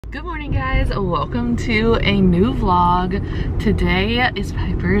Good morning, guys. Welcome to a new vlog. Today is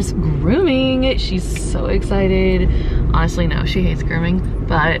Piper's grooming. She's so excited. Honestly, no, she hates grooming,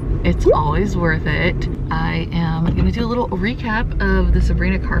 but it's always worth it. I am gonna do a little recap of the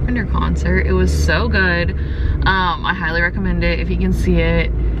Sabrina Carpenter concert. It was so good. I highly recommend it if you can see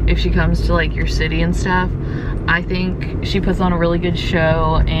it, if she comes to like your city and stuff. I think she puts on a really good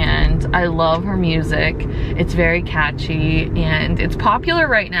show and I love her music. It's very catchy and it's popular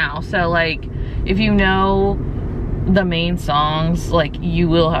right now. So like, if you know the main songs, like you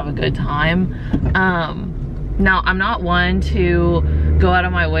will have a good time. Now I'm not one to go out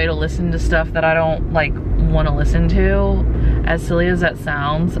of my way to listen to stuff that I don't like want to listen to, as silly as that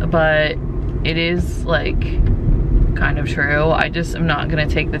sounds, but it is like kind of true. I just am not gonna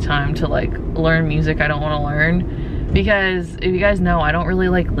take the time to like learn music I don't want to learn, because if you guys know, I don't really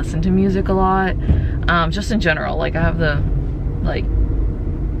like listen to music a lot, just in general. Like I have the like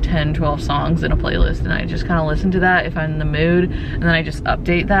 10-12 songs in a playlist and I just kind of listen to that if I'm in the mood, and then I just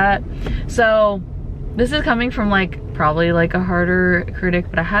update that. So this is coming from like probably like a harder critic,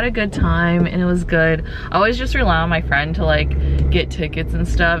 but I had a good time and it was good. I always just rely on my friend to like get tickets and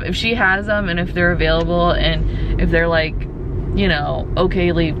stuff if she has them and if they're available and if they're like, you know,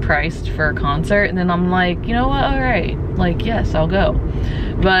 okayly priced for a concert, and then I'm like, you know what, all right, like yes, I'll go.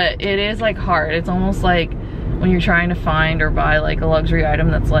 But it is like hard. It's almost like when you're trying to find or buy like a luxury item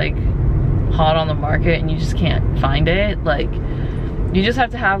that's like hot on the market and you just can't find it. Like you just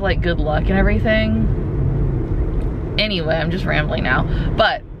have to have like good luck and everything. Anyway, I'm just rambling now,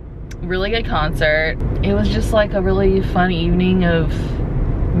 but really good concert. It was just like a really fun evening of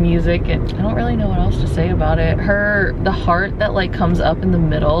music, and I don't really know what else to say about it. The heart that like comes up in the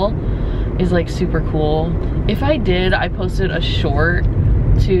middle is like super cool. If I posted a short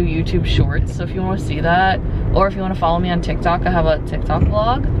to YouTube Shorts, so if you want to see that, or if you want to follow me on TikTok, I have a TikTok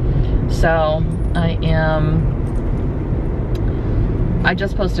vlog. So I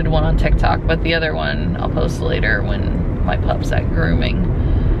just posted one on TikTok, but the other one I'll post later when my pup's at grooming.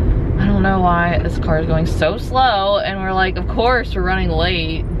 I don't know why this car is going so slow, and we're like, of course we're running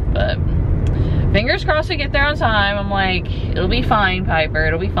late, but fingers crossed we get there on time. I'm like, it'll be fine, Piper,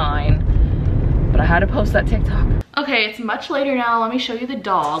 it'll be fine. But I had to post that TikTok. Okay, it's much later now. Let me show you the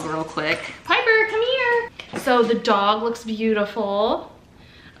dog real quick. Piper, come here. So the dog looks beautiful.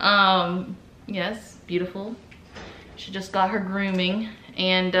 Yes, beautiful. She just got her grooming,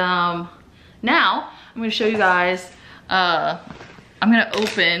 and now I'm gonna show you guys, I'm gonna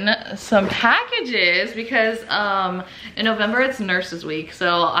open some packages because in November it's Nurses Week.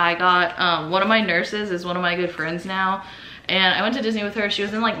 So I got, one of my nurses is one of my good friends now, and I went to Disney with her. She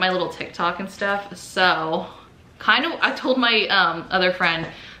was in like my little TikTok and stuff. So I told my other friend,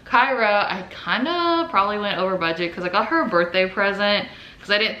 Kyra, I kind of probably went over budget because I got her a birthday present, because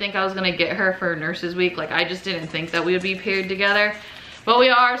I didn't think I was gonna get her for Nurses Week. Like I just didn't think that we would be paired together, but we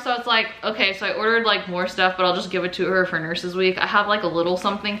are. So it's like, okay, so I ordered like more stuff, but I'll just give it to her for Nurses Week. I have like a little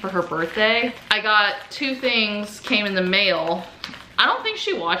something for her birthday. I got 2 things, came in the mail. I don't think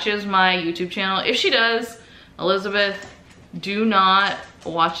she watches my YouTube channel. If she does, Elizabeth, do not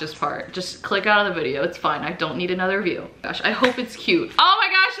watch this part. Just click out of the video, it's fine. I don't need another view. Gosh, I hope it's cute. Oh my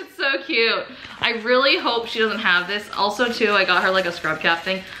gosh, it's so cute. I really hope she doesn't have this. Also too, I got her like a scrub cap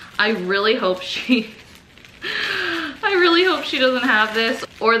thing. I really hope she doesn't have this,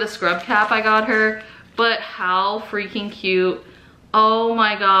 or the scrub cap I got her. But how freaking cute. Oh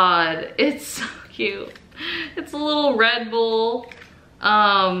my god, it's so cute. It's a little Red Bull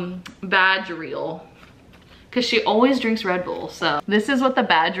badge reel, because she always drinks Red Bull. So this is what the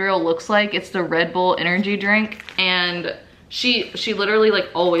badge reel looks like. It's the Red Bull energy drink, and she literally like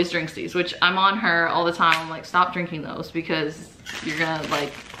always drinks these, which I'm on her all the time. I'm like, stop drinking those because you're gonna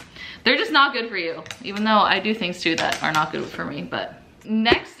like, they're just not good for you. Even though I do things too that are not good for me. But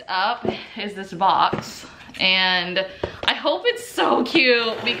next up is this box, and I hope it's so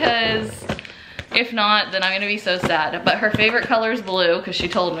cute, because if not, then I'm gonna be so sad. But her favorite color is blue, because she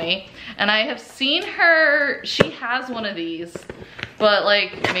told me. And I have seen her, she has one of these, but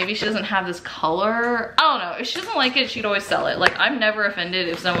like maybe she doesn't have this color. I don't know. If she doesn't like it, she'd always sell it. Like I'm never offended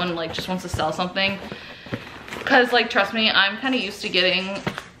if someone like just wants to sell something, because like trust me, I'm kind of used to getting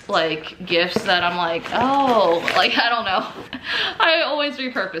like gifts that I'm like, oh, like I don't know. I always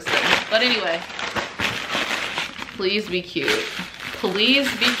repurpose things. But anyway, please be cute. Please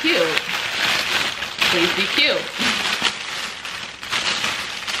be cute. Please be cute.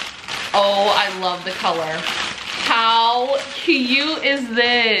 Oh, I love the color. How cute is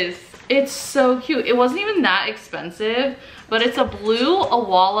this? It's so cute. It wasn't even that expensive, but it's a blue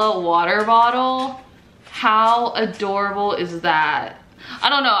Awala water bottle. How adorable is that? I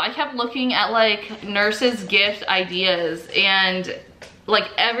don't know, I kept looking at like nurses gift ideas, and like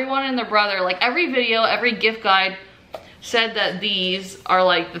everyone and their brother, like every video, every gift guide said that these are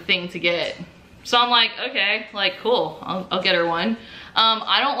like the thing to get. So I'm like, okay, like cool, I'll get her one.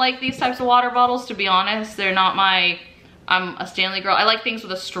 I don't like these types of water bottles, to be honest. They're not my, I'm a Stanley girl. I like things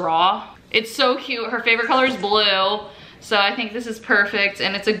with a straw. It's so cute. Her favorite color is blue. So I think this is perfect,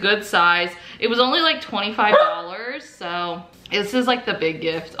 and it's a good size. It was only like $25, so this is like the big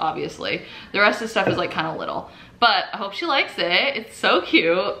gift, obviously. The rest of the stuff is like kind of little, but I hope she likes it. It's so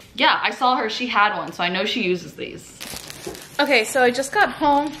cute. Yeah, I saw her, she had one, so I know she uses these. Okay, so I just got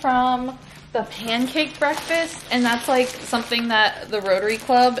home from the pancake breakfast, and that's like something that the Rotary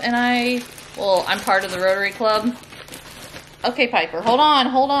Club and I'm part of the Rotary Club. Okay, Piper, hold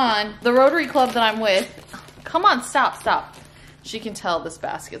on. The Rotary Club that I'm with, come on, stop. She can tell this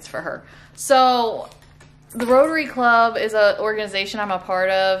basket's for her. So the Rotary Club is an organization I'm a part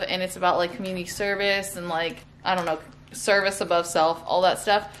of, and it's about like community service and like, I don't know, service above self, all that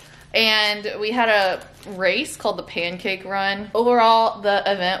stuff. And we had a race called the Pancake Run. Overall, the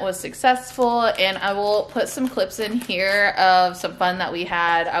event was successful, and I will put some clips in here of some fun that we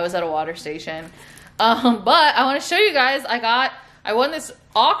had. I was at a water station. But I want to show you guys, I won this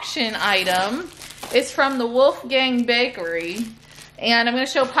auction item. It's from the Wolfgang Bakery. And I'm going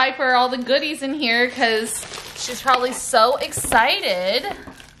to show Piper all the goodies in here because she's probably so excited.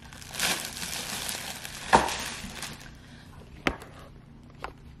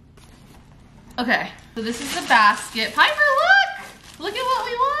 Okay, so this is the basket. Piper, look! Look at what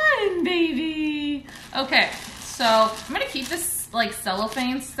we won, baby! Okay, so I'm gonna keep this like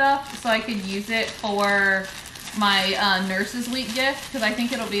cellophane stuff so I could use it for my Nurses Week gift, because I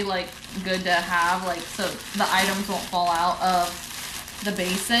think it'll be like good to have, like, so the items won't fall out of the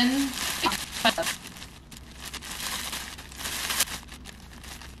basin.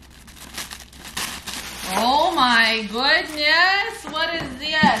 Oh my goodness, what is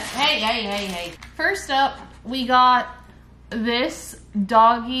this? Hey. First up, we got this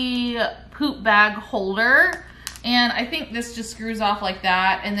doggy poop bag holder. And I think this just screws off like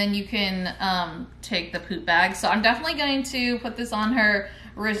that, and then you can take the poop bag. So I'm definitely going to put this on her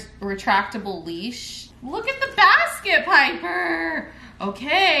retractable leash. Look at the basket, Piper!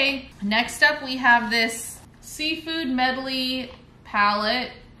 Okay, next up we have this seafood medley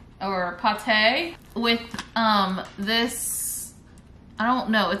palette, or pate, with this, I don't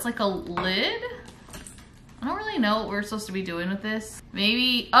know, it's like a lid? I don't really know what we're supposed to be doing with this.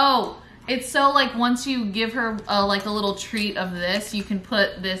 Maybe, oh, it's so like once you give her like a little treat of this, you can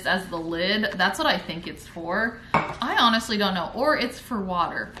put this as the lid. That's what I think it's for. I honestly don't know. Or it's for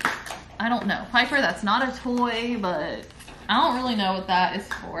water. I don't know. Piper, that's not a toy, but I don't really know what that is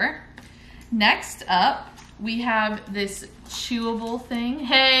for. Next up, we have this chewable thing.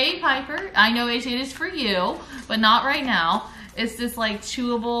 Hey, Piper, I know it is for you, but not right now. It's this like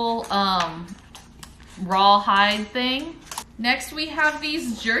chewable rawhide thing. Next, we have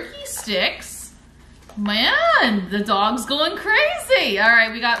these jerky sticks. Man, the dog's going crazy. All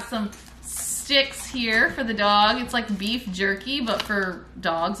right, we got some sticks here for the dog. It's like beef jerky, but for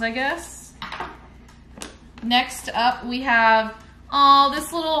dogs, I guess. Next up, we have, oh,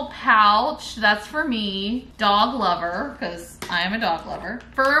 this little pouch. That's for me, dog lover, because I am a dog lover.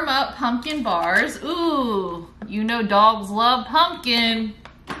 Firm Up pumpkin bars. Ooh, you know dogs love pumpkin.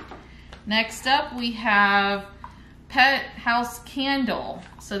 Next up, we have Pet House Candle.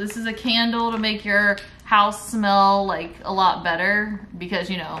 So this is a candle to make your house smell like a lot better, because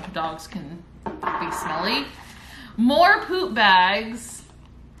you know dogs can be smelly. More poop bags.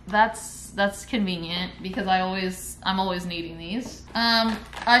 That's convenient because I'm always needing these.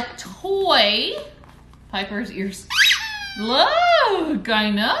 A toy. Piper's ears. Look, I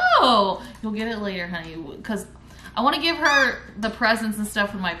know. You'll get it later, honey, because I want to give her the presents and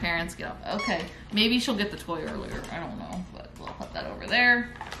stuff when my parents get up. Okay, maybe she'll get the toy earlier. I don't know, but we'll put that over there.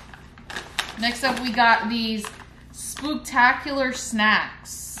 Next up, we got these spooktacular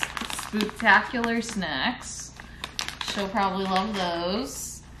snacks. Spooktacular snacks. She'll probably love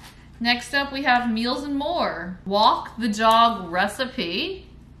those. Next up, we have Meals and More. Walk the Jog recipe.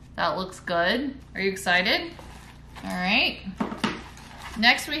 That looks good. Are you excited? All right.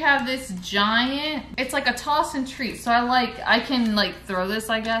 Next we have this giant, it's like a toss and treat. So I can like throw this,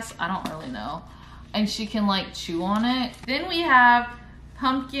 I guess. I don't really know. And she can like chew on it. Then we have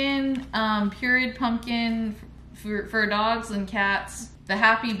pumpkin, pureed pumpkin for dogs and cats. The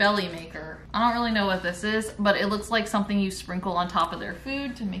Happy Belly Maker. I don't really know what this is, but it looks like something you sprinkle on top of their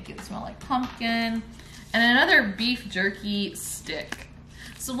food to make it smell like pumpkin. And another beef jerky stick.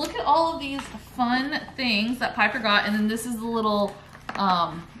 So look at all of these fun things that Piper got. And then this is the little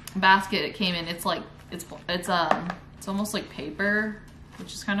basket it came in. It's like, it's almost like paper,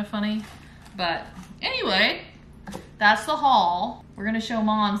 which is kind of funny. But anyway, that's the haul. We're gonna show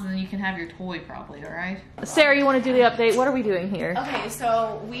moms and then you can have your toy probably, all right? Sarah, you wanna do the update? What are we doing here? Okay,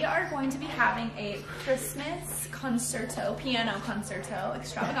 so we are going to be having a Christmas concerto, piano concerto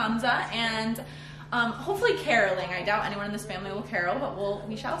extravaganza, and hopefully caroling. I doubt anyone in this family will carol, but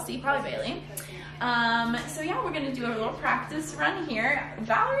we shall see, probably Bailey. So yeah, we're gonna do a little practice run here.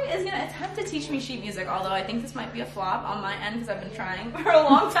 Valerie is gonna attempt to teach me sheet music, although I think this might be a flop on my end because I've been trying for a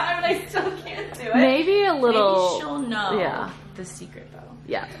long time and I still can't do it. Maybe a little. Maybe she'll know. Yeah. The secret though.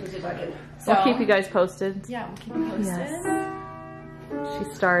 Yeah. So, we'll keep you guys posted. Yeah, we'll keep you posted. Yes.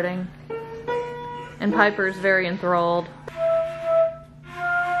 She's starting. And Piper's very enthralled.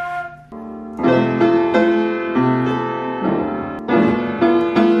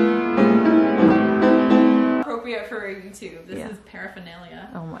 Appropriate for YouTube. This is paraphernalia.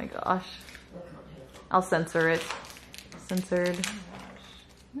 Oh my gosh. I'll censor it. Censored.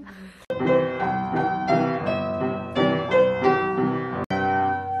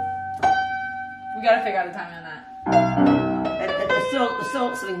 We gotta figure out a time on that. And there's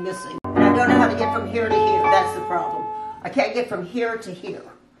still something missing. And I don't know how to get from here to here. That's the problem. I can't get from here to here.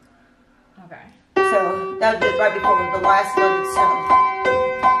 Okay. So that would be right before the last loaded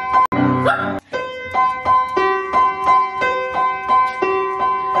sound.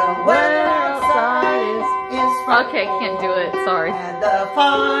 The weather outside is frightful. Okay, can't do it. Sorry. And the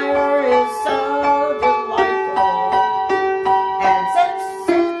fire is so delightful. And since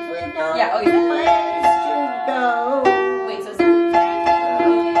we know Yeah, oh, the place to go. Wait, so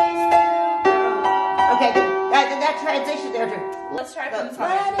Okay, good. That transition there too. let's try from the top.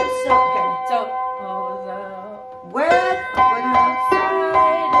 Let it soak. Okay. So, Weather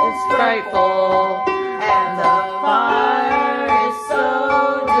outside is Frightful. and the fire is so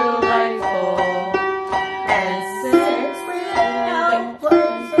delightful. And since we know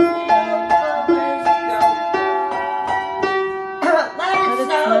places to go, let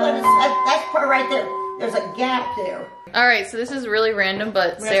it snow. That's part right there. There's a gap there. All right, so this is really random,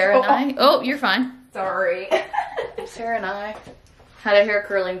 but Sarah and I, oh, you're fine. sorry. Sarah and I had a hair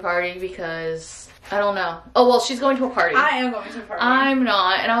curling party because, I don't know. Oh, well, she's going to a party. I am going to a party. I'm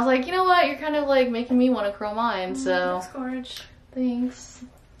not. And I was like, you know what? You're kind of like making me want to curl mine, so. Scorch. Thanks.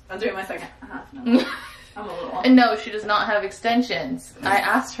 I'm doing my second half now. I'm a little. And no, she does not have extensions. I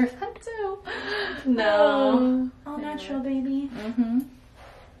asked her that too. No. All natural, baby. Mm-hmm.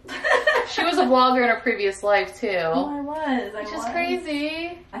 She was a vlogger in her previous life too. Oh, I was. Which is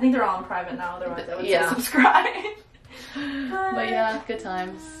crazy. I think they're all in private now, otherwise I would Yeah. say subscribe. But yeah, good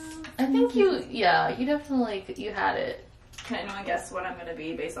times. I think you definitely, you had it. Can anyone guess what I'm going to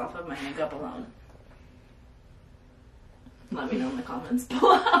be based off of my makeup alone? Let me know in the comments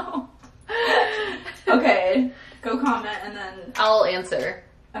below. Okay, go comment and then... I'll answer.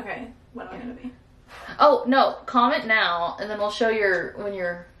 Okay, what am I going to be? Oh, no, comment now, and then we'll show when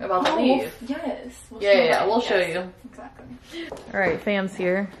you're about to leave. Yes. We'll show you. Exactly. All right, fam's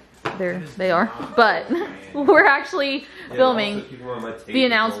here. There they are. But we're actually filming the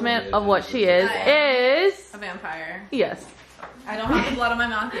announcement of what she is A vampire. yes. I don't have the blood on my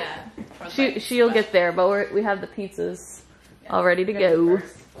mouth yet. She'll get there, but we have the pizzas all ready to go.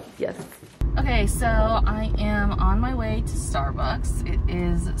 Yes. Okay, so I am on my way to Starbucks. It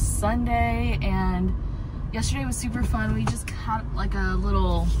is Sunday, and yesterday was super fun. We just had like a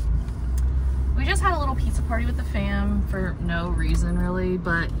little pizza party with the fam for no reason really,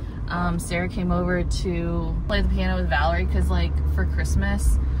 but Sarah came over to play the piano with Valerie because like for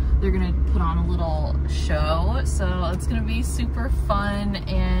Christmas they're gonna put on a little show, so it's gonna be super fun,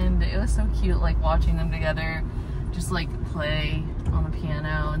 and it was so cute like watching them together just like play on the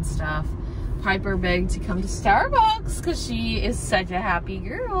piano and stuff. Piper begged to come to Starbucks because she is such a happy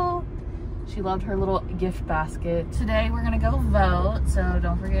girl. She loved her little gift basket. Today we're gonna go vote, so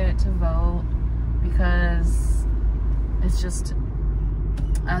don't forget to vote because it's just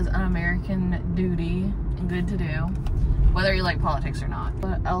as an American duty and good to do, whether you like politics or not.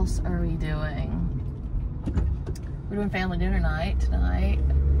 What else are we doing? We're doing family dinner night tonight.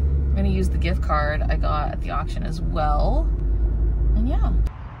 I'm gonna use the gift card I got at the auction as well. And yeah.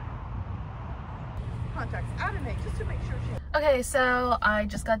 Contacts out of me just to make sure she... Okay, so I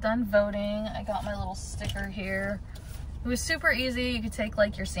just got done voting. I got my little sticker here. It was super easy. You could take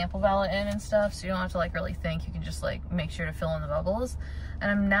like your sample ballot in and stuff, so you don't have to like really think. You can just like make sure to fill in the bubbles. And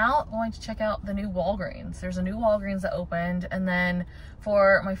I'm now going to check out the new Walgreens. There's a new Walgreens that opened, and then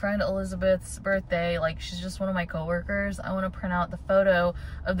for my friend Elizabeth's birthday, like she's just one of my coworkers, I want to print out the photo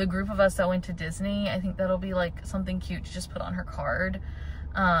of the group of us that went to Disney. I think that'll be like something cute to just put on her card.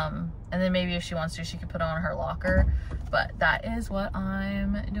 And then maybe if she wants to, she could put it on her locker. But that is what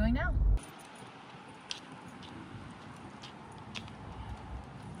I'm doing now.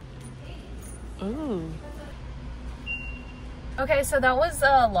 Ooh. Okay, so that was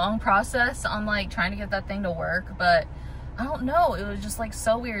a long process on like trying to get that thing to work, but I don't know, it was just like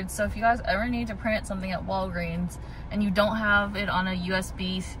so weird. So if you guys ever need to print something at Walgreens and you don't have it on a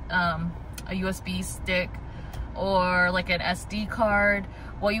USB stick or like an SD card,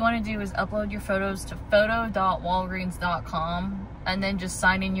 what you want to do is upload your photos to photo.walgreens.com and then just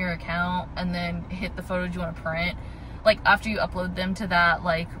sign in your account and then hit the photos you want to print. Like after you upload them to that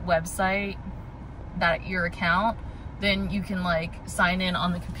like website, that your account, then you can like sign in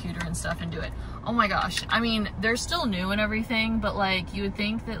on the computer and stuff and do it. Oh my gosh, I mean, they're still new and everything, but like you would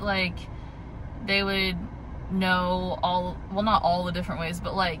think that like they would know all, well, not all the different ways,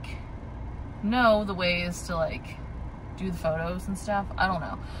 but like know the ways to like do the photos and stuff. I don't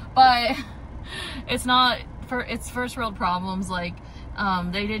know, but it's not for, it's first world problems. Like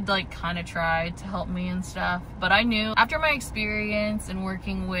they did like kind of try to help me and stuff, but I knew after my experience and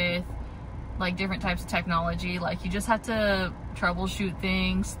working with like different types of technology, like you just have to troubleshoot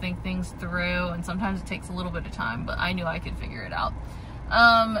things, think things through, and sometimes it takes a little bit of time, but I knew I could figure it out.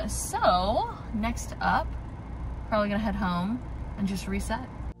 So next up, probably gonna head home and just reset.